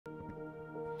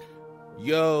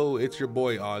Yo, it's your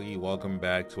boy Augie. Welcome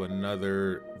back to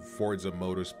another Forza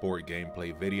Motorsport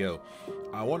gameplay video.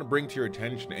 I want to bring to your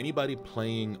attention anybody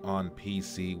playing on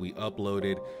PC. We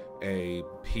uploaded a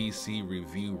PC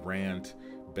review rant,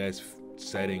 best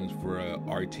settings for a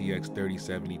RTX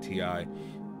 3070 Ti.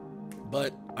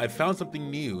 But I found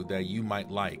something new that you might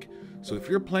like. So if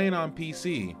you're playing on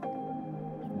PC,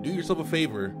 do yourself a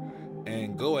favor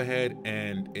and go ahead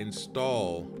and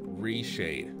install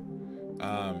Reshade.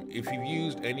 If you've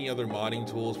used any other modding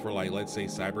tools for, like, let's say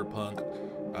Cyberpunk,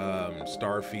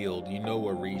 Starfield, you know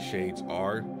what reshades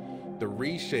are. The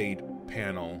reshade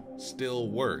panel still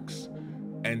works.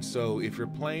 And so if you're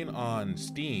playing on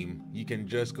Steam, you can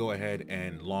just go ahead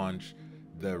and launch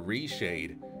the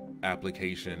reshade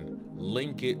application,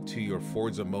 link it to your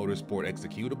Forza Motorsport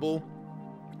executable,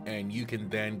 and you can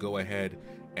then go ahead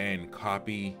and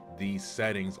copy these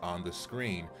settings on the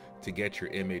screen to get your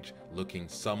image looking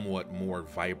somewhat more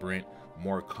vibrant,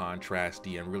 more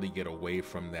contrasty, and really get away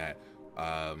from that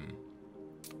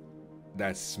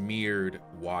that smeared,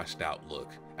 washed out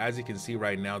look. As you can see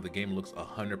right now, the game looks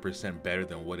 100% better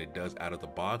than what it does out of the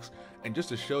box. And just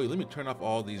to show you, let me turn off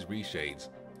all these reshades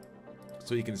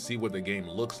so you can see what the game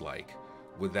looks like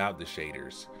without the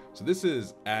shaders. So this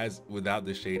is as without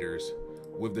the shaders.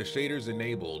 With the shaders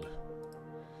enabled,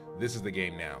 this is the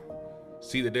game now.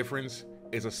 See the difference?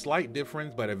 It's a slight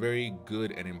difference, but a very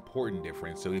good and important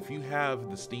difference. So if you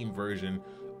have the Steam version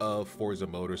of Forza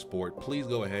Motorsport, please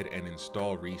go ahead and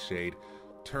install Reshade.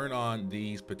 Turn on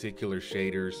these particular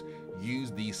shaders.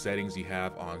 Use these settings you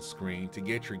have on screen to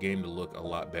get your game to look a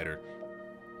lot better.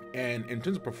 And in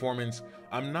terms of performance,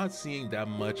 I'm not seeing that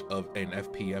much of an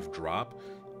FPS drop.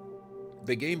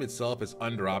 The game itself is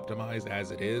under optimized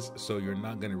as it is, so you're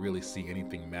not going to really see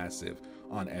anything massive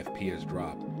on FPS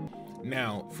drop.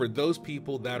 Now, for those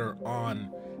people that are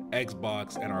on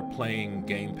Xbox and are playing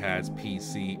Gamepass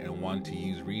PC and want to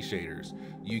use reshaders,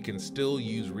 you can still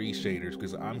use reshaders,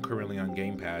 because I'm currently on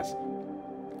Game Pass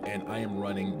and I am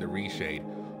running the reshade.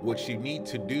 What you need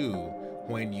to do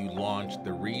when you launch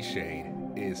the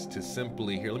reshade is to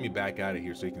simply, here, let me back out of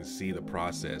here so you can see the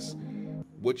process.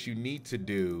 What you need to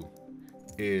do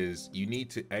is you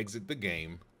need to exit the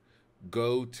game,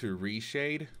 go to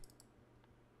reshade,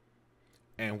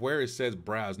 and where it says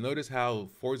browse, notice how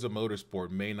Forza Motorsport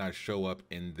may not show up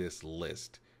in this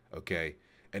list, okay?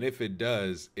 And if it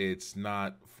does, it's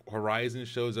not, Horizon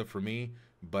shows up for me,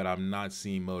 but I'm not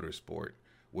seeing Motorsport.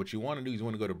 What you want to do is you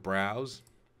want to go to browse,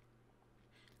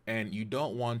 and you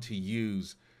don't want to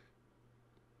use,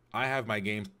 I have my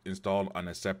game installed on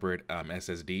a separate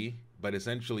SSD, but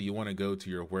essentially you want to go to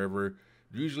your wherever,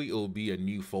 usually it will be a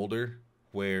new folder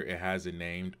where it has it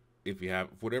named. If you have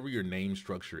whatever your name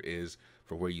structure is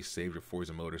for where you save your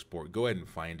Forza Motorsport, go ahead and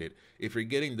find it. If you're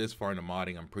getting this far into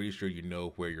modding, I'm pretty sure you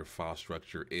know where your file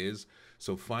structure is.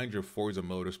 So find your Forza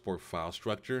Motorsport file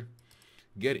structure,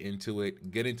 get into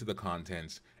it, get into the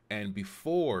contents, and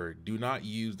before, do not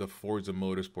use the Forza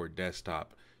Motorsport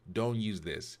desktop. Don't use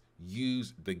this.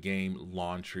 Use the game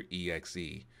launcher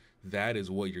exe. That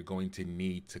is what you're going to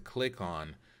need to click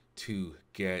on to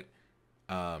get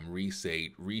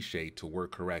reshade to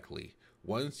work correctly.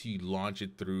 Once you launch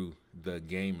it through the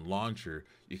game launcher,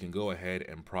 you can go ahead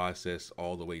and process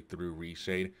all the way through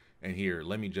reshade. And here,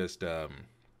 let me just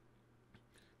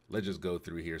let's just go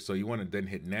through here. So you want to then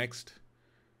hit next,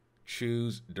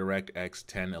 choose DirectX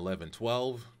 10, 11,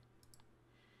 12.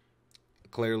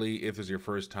 Clearly, if it's your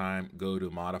first time, go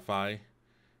to modify,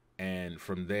 and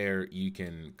from there you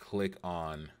can click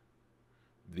on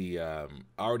the I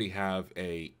already have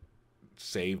a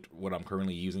saved, what I'm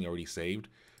currently using already saved.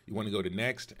 You want to go to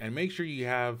next and make sure you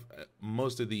have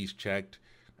most of these checked.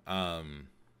 For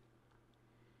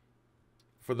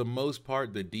the most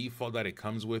part, the default that it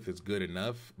comes with is good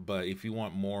enough, but if you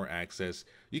want more access,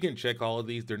 you can check all of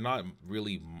these. They're not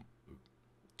really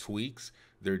tweaks,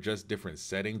 they're just different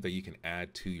settings that you can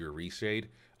add to your reshade.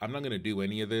 I'm not going to do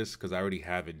any of this because I already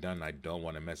have it done. I don't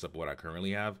want to mess up what I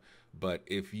currently have, but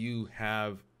if you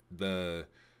have the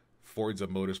Forza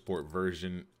Motorsport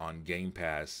version on Game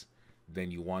Pass, then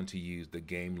you want to use the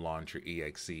game launcher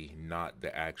exe, not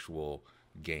the actual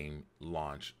game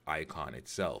launch icon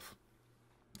itself.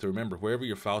 So remember, wherever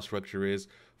your file structure is,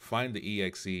 find the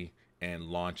exe and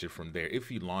launch it from there. If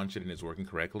you launch it and it's working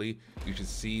correctly, you should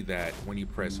see that when you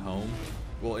press home,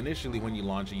 well, initially when you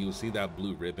launch it, you'll see that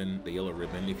blue ribbon, the yellow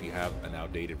ribbon. If you have an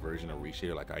outdated version of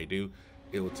Reshade like I do,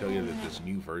 it will tell you that this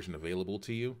new version available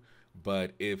to you.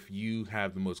 But if you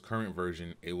have the most current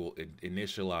version, it will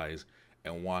initialize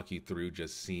and walk you through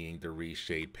just seeing the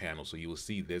reshade panel. So you will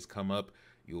see this come up.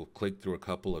 You will click through a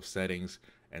couple of settings,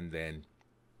 and then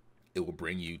it will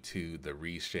bring you to the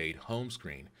reshade home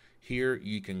screen. Here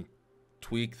you can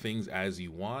tweak things as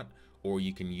you want, or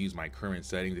you can use my current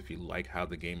settings if you like how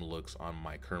the game looks on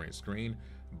my current screen.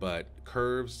 But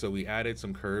curves, so we added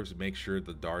some curves to make sure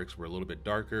the darks were a little bit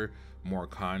darker, more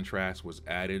contrast was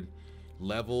added.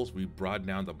 Levels, we brought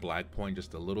down the black point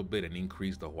just a little bit and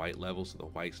increased the white level so the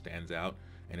white stands out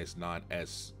and it's not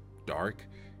as dark.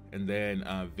 And then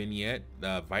vignette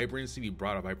vibrancy, we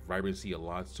brought up vibrancy a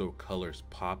lot so colors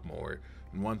pop more.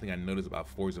 And one thing I noticed about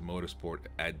Forza Motorsport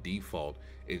at default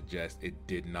is just it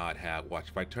did not have, watch,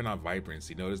 if I turn on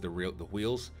vibrancy, notice the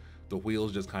wheels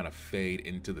just kind of fade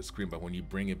into the screen, but when you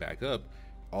bring it back up,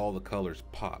 all the colors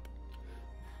pop.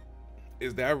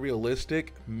 Is that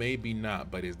realistic? Maybe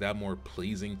not, but is that more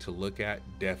pleasing to look at?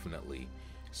 Definitely.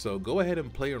 So go ahead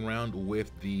and play around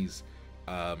with these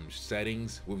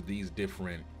settings, with these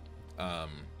different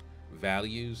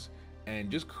values,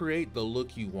 and just create the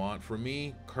look you want. For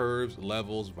me, curves,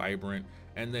 levels, vibrant,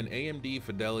 and then AMD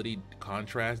fidelity,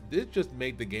 contrast. This just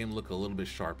made the game look a little bit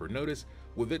sharper. Notice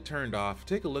with it turned off,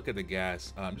 take a look at the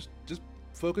gas. Just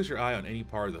focus your eye on any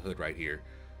part of the hood right here,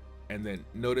 and then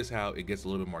notice how it gets a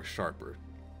little bit more sharper.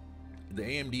 The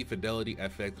AMD fidelity,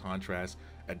 FX, contrast,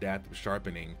 adaptive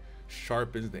sharpening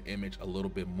sharpens the image a little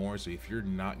bit more. So if you're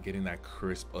not getting that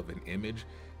crisp of an image,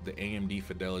 the AMD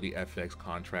fidelity, FX,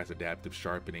 contrast, adaptive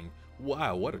sharpening,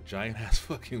 wow, what a giant ass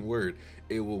fucking word,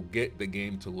 it will get the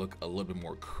game to look a little bit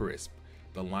more crisp.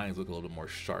 The lines look a little bit more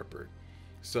sharper.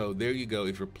 So there you go.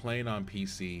 If you're playing on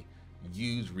PC,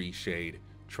 use reshade.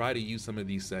 Try to use some of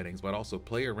these settings, but also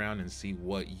play around and see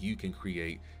what you can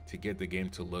create to get the game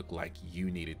to look like you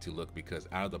need it to look, because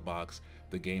out of the box,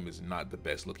 the game is not the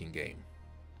best looking game.